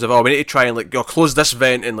motions of, we need to try and close this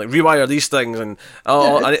vent and rewire these things, and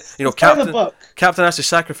Captain has to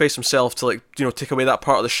sacrifice himself to take away that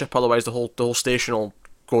part of the ship, otherwise the whole station will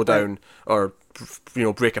go down or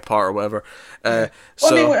break apart or whatever.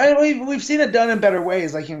 We've seen it done in better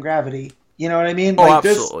ways, like in Gravity. You know what I mean?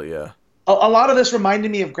 Absolutely, yeah. A lot of this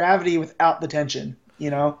reminded me of Gravity without the tension,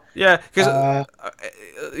 Yeah, because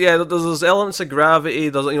there's elements of Gravity.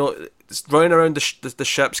 There's it's running around the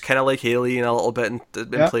ships, kind of like Alien a little bit in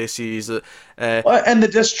places. And the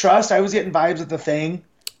distrust. I was getting vibes of The Thing.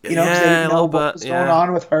 Because they didn't know what was going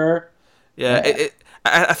on with her. Yeah.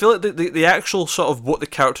 I feel like the actual sort of what the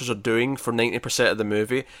characters are doing for 90% of the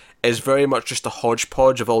movie is very much just a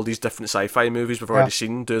hodgepodge of all these different sci-fi movies we've already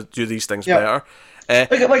seen do these things better.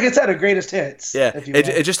 Like I said, a greatest hits. Yeah,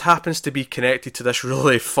 it just happens to be connected to this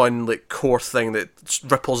really fun core thing that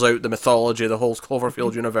ripples out the mythology of the whole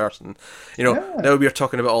Cloverfield universe, and now we're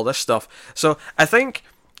talking about all this stuff. So I think,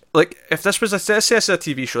 if this was let's say it's a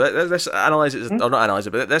TV show, let's analyze it, or not analyze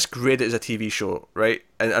it, but let's grade it as a TV show, right,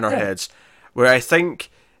 in our heads, where I think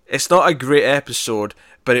it's not a great episode,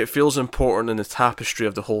 but it feels important in the tapestry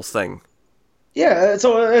of the whole thing. Yeah,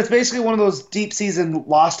 so it's basically one of those deep season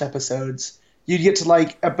Lost episodes. You'd get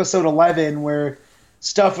to episode 11 where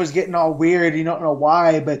stuff was getting all weird. You don't know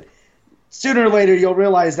why, but sooner or later you'll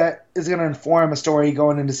realize that is going to inform a story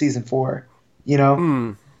going into season 4. You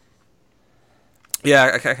know.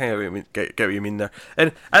 Yeah, I kind of get what you mean there.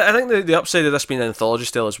 And I think the upside of this being an anthology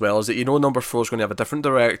style as well is that number 4 is going to have a different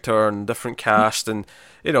director and different cast, and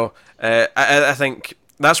I think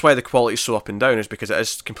that's why the quality is so up and down, is because it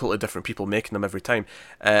is completely different people making them every time.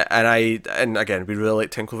 And again, we really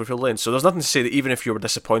like 10 Cloverfield Lane, so there's nothing to say that even if you were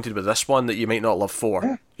disappointed with this one that you might not love 4.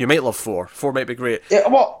 Yeah. You might love 4. 4 might be great. Yeah,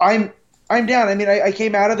 well, I'm down. I mean, I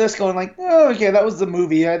came out of this going like, oh, okay, that was the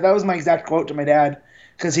movie. That was my exact quote to my dad,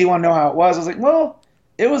 because he wanted to know how it was. I was like, well,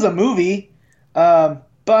 it was a movie.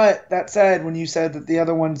 But that said, when you said that the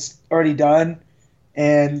other one's already done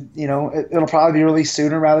and, it'll probably be released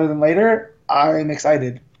sooner rather than later, I'm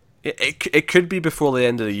excited. It could be before the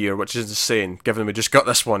end of the year, which is insane, given we just got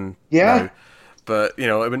this one now. But,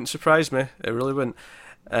 it wouldn't surprise me. It really wouldn't.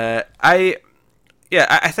 I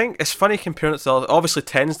think it's funny comparing it to obviously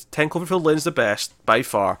 10 Cloverfield Lane's the best by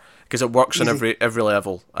far, because it works on every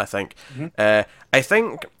level, I think. Mm-hmm. I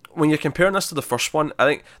think when you're comparing this to the first one, I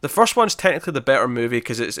think the first one's technically the better movie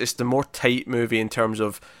because it's the more tight movie in terms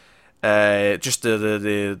of just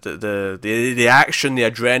the action, the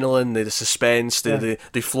adrenaline, the suspense, the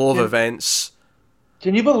flow of events.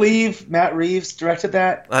 Can you believe Matt Reeves directed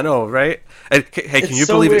that? I know, right? Hey, can you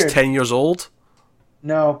believe weird. It's 10 years old?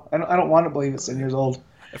 No, I don't want to believe it's 10 years old.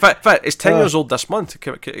 In fact, it's 10 years old this month. It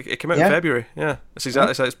came out in February. Yeah, it's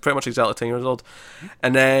pretty much exactly 10 years old.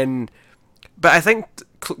 And then, but I think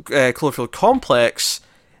Cloverfield Complex,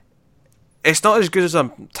 it's not as good as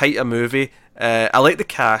a tighter movie. I like the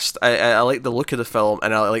cast, I like the look of the film,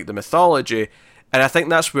 and I like the mythology. And I think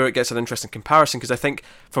that's where it gets an interesting comparison, because I think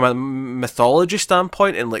from a mythology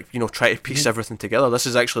standpoint and try to piece everything together, this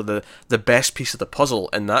is actually the best piece of the puzzle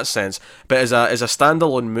in that sense. But as a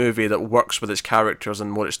standalone movie that works with its characters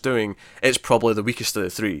and what it's doing, it's probably the weakest of the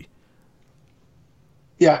 3.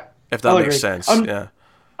 Yeah, if that makes sense.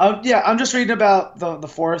 I'm just reading about the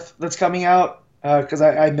 4th that's coming out because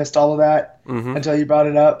I missed all of that until you brought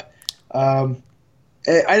it up. I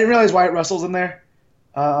didn't realize Wyatt Russell's in there.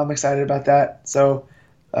 I'm excited about that. So,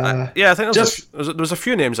 I think there was a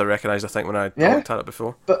few names I recognized. I think when I looked at it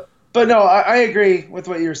before. But no, I agree with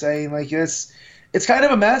what you were saying. Like it's kind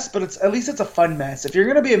of a mess, but at least it's a fun mess. If you're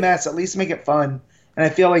gonna be a mess, at least make it fun. And I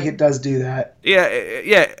feel like it does do that. Yeah,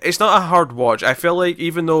 it's not a hard watch. I feel like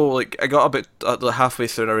even though I got a bit halfway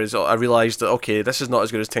through and I realised that okay, this is not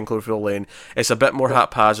as good as 10 Cloverfield Lane. It's a bit more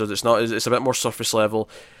haphazard. It's a bit more surface level.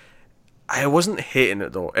 I wasn't hating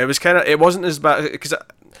it though. It wasn't as bad because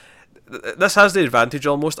this has the advantage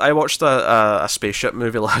almost. I watched a spaceship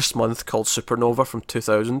movie last month called Supernova from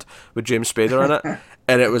 2000 with James Spader in it,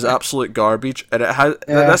 and it was absolute garbage. And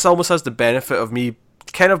this almost has the benefit of me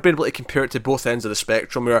kind of being able to compare it to both ends of the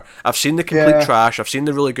spectrum, where I've seen the complete trash, I've seen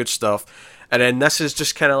the really good stuff, and then this is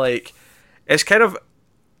just kind of like, it's kind of,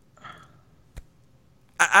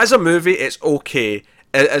 as a movie it's okay.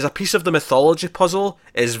 As a piece of the mythology puzzle,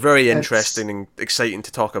 is very interesting and exciting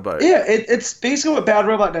to talk about. Yeah, it's basically what Bad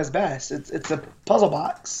Robot does best. It's a puzzle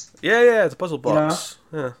box. Yeah, it's a puzzle box.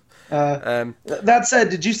 Yeah. That said,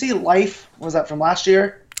 did you see Life? Was that from last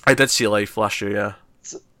year? I did see Life last year,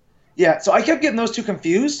 yeah. So I kept getting those two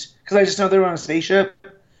confused because I just know they were on a spaceship.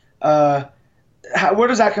 Where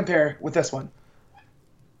does that compare with this one?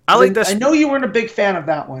 I like this. I know you weren't a big fan of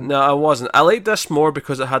that one. No, I wasn't. I like this more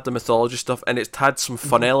because it had the mythology stuff and it had some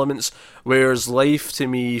fun elements. Whereas Life to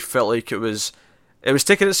me felt like it was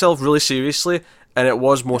taking itself really seriously, and it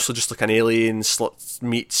was mostly just like an alien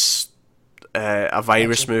meets a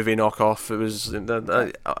virus movie knockoff.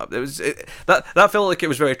 That felt like it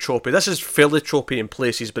was very tropey. This is fairly tropey in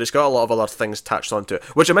places, but it's got a lot of other things attached onto it,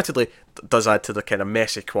 which admittedly does add to the kind of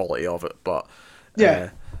messy quality of it. But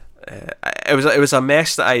it was a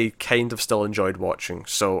mess that I kind of still enjoyed watching,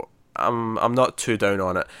 so I'm not too down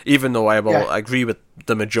on it, even though I agree with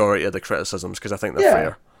the majority of the criticisms because I think they're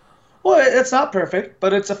fair. Well, it's not perfect,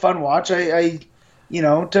 but it's a fun watch. I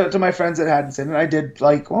to my friends that hadn't seen it, I did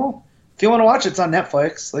like, well, if you want to watch it, it's on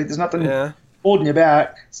Netflix. Like, there's nothing holding you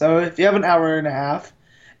back. So if you have an hour and a half,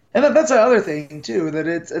 and that's the other thing too, that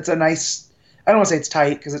it's a nice. I don't want to say it's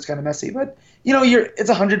tight because it's kind of messy, but it's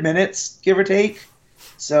 100 minutes give or take.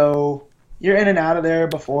 So you're in and out of there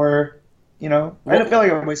before, I don't feel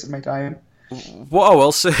like I'm wasting my time. What I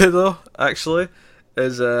will say though, actually,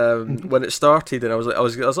 is when it started and I was like,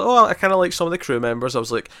 oh, I kind of like some of the crew members. I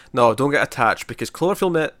was like, no, don't get attached because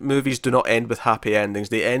Cloverfield movies do not end with happy endings.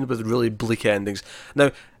 They end with really bleak endings.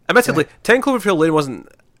 Now, admittedly, 10 Cloverfield Lane wasn't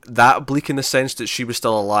that bleak in the sense that she was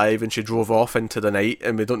still alive and she drove off into the night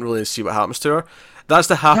and we don't really see what happens to her. That's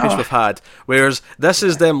the happiest we've had. Whereas this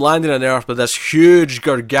is them landing on Earth with this huge,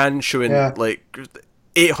 gargantuan, like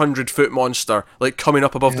 800-foot monster, like coming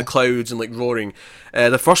up above the clouds and like roaring.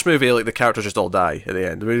 The first movie, like the characters just all die at the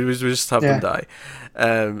end. We just have them die.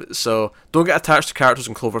 So don't get attached to characters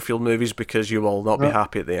in Cloverfield movies because you will not be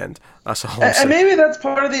happy at the end. That's all. And maybe that's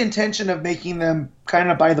part of the intention of making them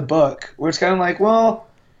kind of by the book, where it's kind of like, well,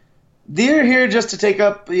 they're here just to take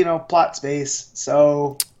up, plot space.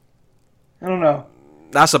 So I don't know.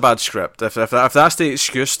 That's a bad script. If that's the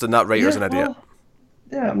excuse, then that writer's an idiot.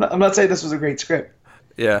 Well, I'm not saying this was a great script.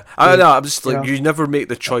 Yeah, I know. I'm just like, you never make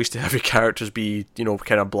the choice to have your characters be,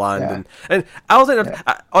 kind of bland, and I don't think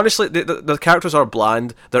honestly the characters are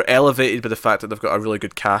bland. They're elevated by the fact that they've got a really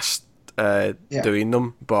good cast doing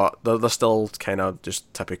them, but they're still kind of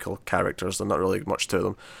just typical characters. They're not really much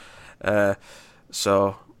to them.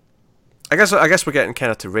 So I guess we're getting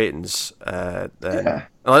kind of to ratings.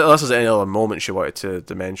 Unless there's any other moments you wanted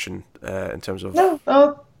to mention in terms of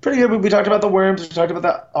pretty good. We talked about the worms. We talked about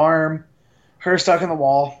the arm. Her stuck in the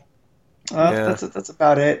wall. That's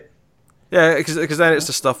about it. Yeah, because then it's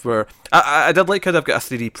the stuff where I did like how they've got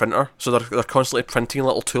a 3D printer, so they're constantly printing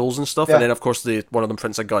little tools and stuff, and then of course one of them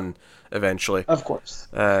prints a gun eventually. Of course,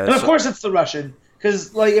 of course it's the Russian,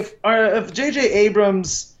 because like if J.J.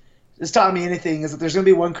 Abrams has taught me anything, is that there's going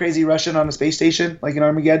to be one crazy Russian on a space station, like in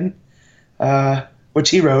Armageddon,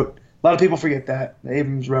 which he wrote. A lot of people forget that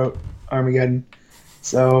Abrams wrote Armageddon,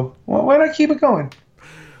 so why not keep it going?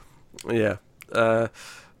 Yeah.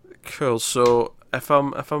 Cool. So if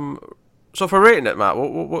we're rating it, Matt,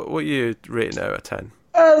 what are you rating it out of 10?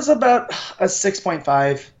 It's about a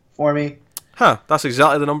 6.5 for me. Huh? That's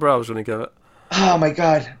exactly the number I was going to give it. Oh my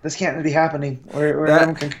god, this can't be happening. We're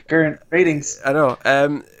having concurrent ratings. I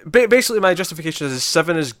know. Basically, my justification is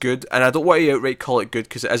 7 is good, and I don't want to outright call it good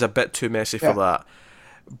because it is a bit too messy for that.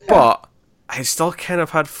 But I still kind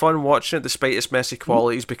of had fun watching it despite its messy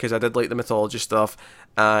qualities because I did like the mythology stuff,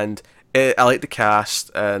 and I like the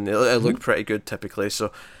cast, and it looked pretty good typically.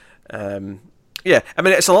 So, I mean,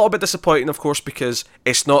 it's a little bit disappointing, of course, because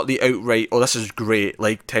it's not the outright, oh, this is great,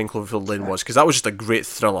 like 10 Cloverfield Lane was, because that was just a great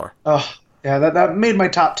thriller. Oh, yeah, that made my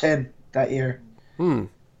top 10 that year.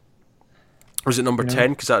 Was it number 10?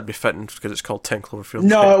 Because that would be fitting, because it's called 10 Cloverfield.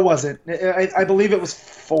 No, it wasn't. I believe it was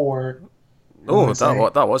 4. Oh,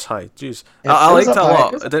 that was high. Jeez. I liked it a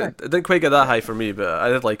lot. It didn't quite get that high for me, but I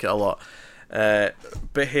did like it a lot.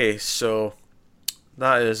 But hey, so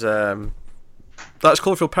that's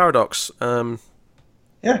Cloverfield Paradox.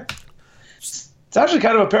 Yeah. It's actually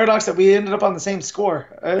kind of a paradox that we ended up on the same score.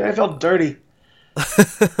 I felt dirty.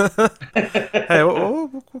 Hey,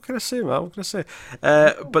 what can I say, man? What can I say?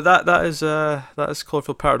 But that is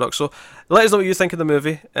Cloverfield Paradox. So let us know what you think of the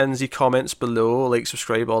movie in the comments below. Like,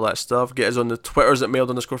 subscribe, all that stuff. Get us on the Twitters at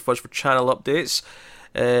mailed_fudge for channel updates.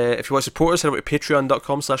 If you want to support us, head over to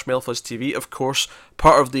patreon.com/mailfuzztv. Of course,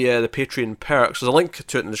 part of the Patreon perks, there's a link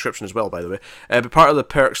to it in the description as well, by the way, but part of the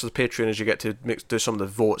perks of the Patreon is you get to do some of the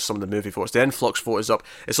votes, some of the movie votes. The Influx vote is up.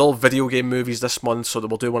 It's all video game movies this month, so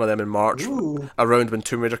we'll do one of them in March. Ooh. Around when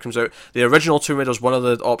Tomb Raider comes out. The original Tomb Raider is one of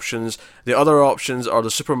the options. The other options are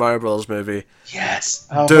the Super Mario Bros. Movie. Yes!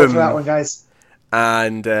 I'll vote for that one, guys.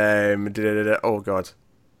 And, oh god,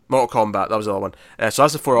 Mortal Kombat, that was the other one. So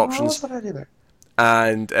that's the 4 options. What did I do there?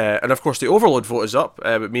 And of course the Overload vote is up,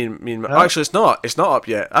 but me and actually it's not up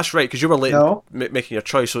yet. That's right, because you were late making your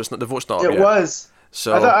choice, so it's not, the vote's not up yet. It was.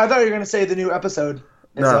 So I thought you were going to say the new episode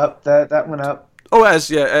is up. That went up. Oh, it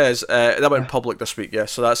is. Yeah, it is. That went public this week. Yeah,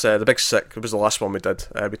 so that's the Big Sick. It was the last one we did.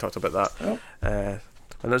 We talked about that. And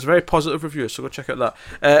there's a very positive review, so go check out that.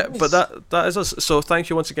 Nice. But that is us. So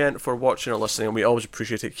thank you once again for watching or listening, and we always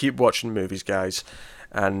appreciate it. Keep watching movies, guys,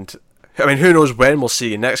 and I mean, who knows when we'll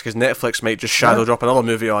see you next, because Netflix might just shadow drop another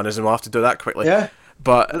movie on us and we'll have to do that quickly. Yeah.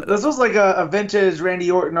 But this was like a vintage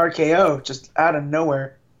Randy Orton RKO, just out of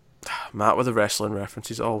nowhere. Matt with the wrestling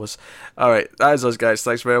references, always. Alright, that is us, guys.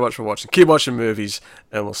 Thanks very much for watching. Keep watching movies,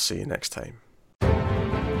 and we'll see you next time.